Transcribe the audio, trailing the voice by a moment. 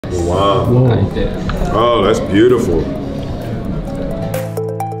Wow. Right there. Oh, that's beautiful.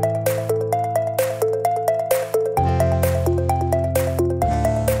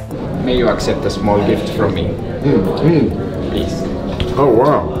 May you accept a small gift from me, please. Oh,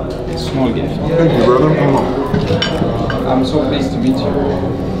 wow. A small gift. Thank you, brother. Come on. I'm so pleased to meet you.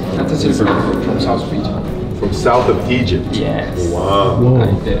 That is from South of Egypt. From south of Egypt. Yes. Wow.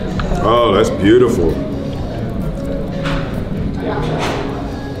 Right there. Oh, that's beautiful.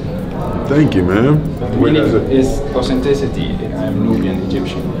 Thank you, man. Meaning is authenticity. I'm Nubian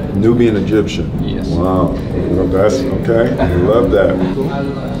Egyptian. Nubian Egyptian. Yes. Wow. Well, that's okay. I love that.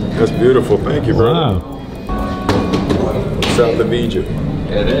 That's beautiful. Thank you, brother. Wow. South of Egypt.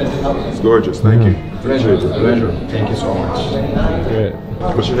 It is. It's gorgeous. Thank you. Pleasure. Appreciate it. Pleasure. Thank you so much. Great.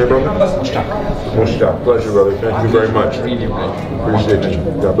 What's your name, brother? Mushtaq. Mushtaq. Pleasure, brother. Thank you very much. Really pleasure. Appreciate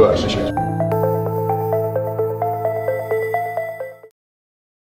you. God bless.